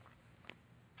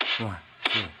1,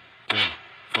 2, 3,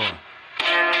 4.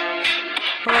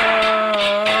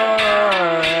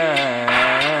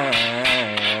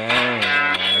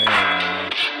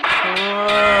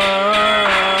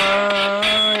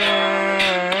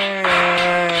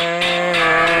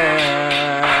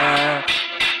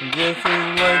 This is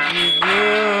what you do.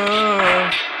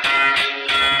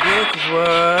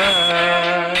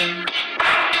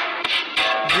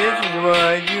 This is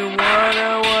what you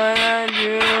wanna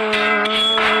do.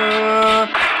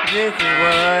 This is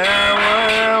what I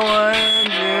wanna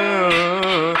do.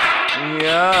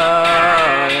 Yeah.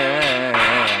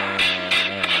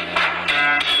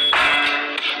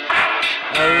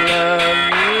 I love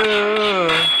you,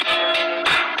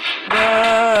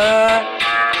 but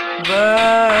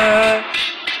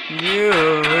you,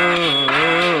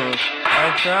 I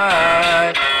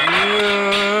tried you.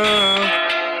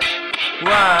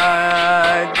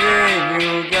 Why did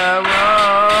you go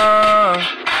wrong?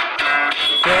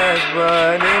 Said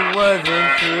but it wasn't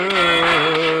true.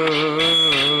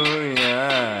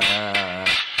 Yeah,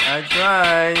 I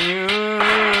tried you.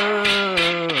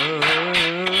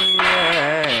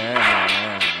 Yeah.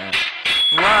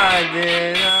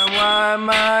 Why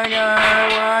my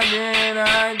God, why did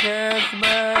I test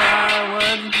but I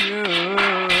wasn't you?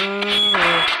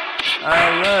 I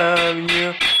love you,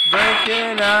 but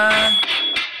should I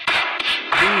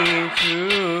be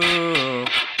true?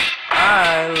 I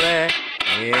let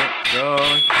it go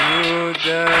through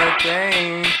the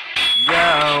thing.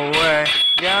 Yahweh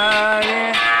got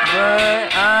it, but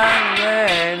I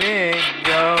let it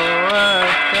go.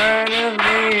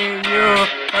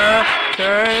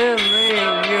 Eternally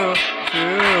you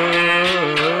true.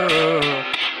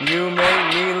 You make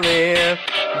me live,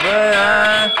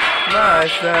 but my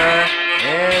son,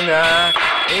 and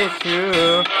it's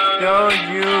true. Don't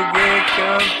you get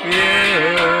confused.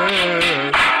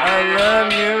 I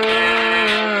love you.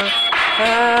 I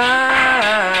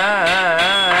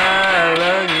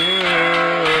love you.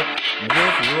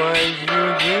 This is what you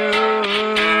do.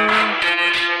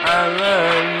 I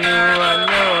love you. I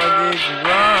know I did you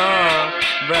wrong,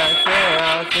 but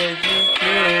I'll set you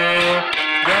true.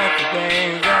 That's the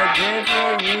things I did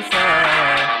for you,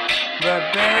 son. But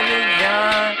baby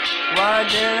God, why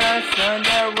did I son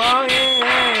that wrong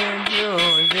into?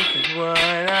 This is what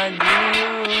I do.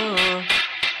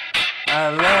 I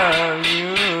love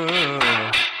you.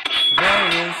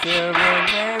 Baby silver,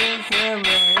 it's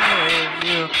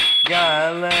you. God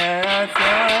let us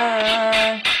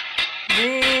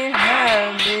be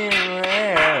happy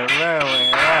wherever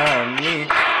I'm me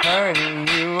hurting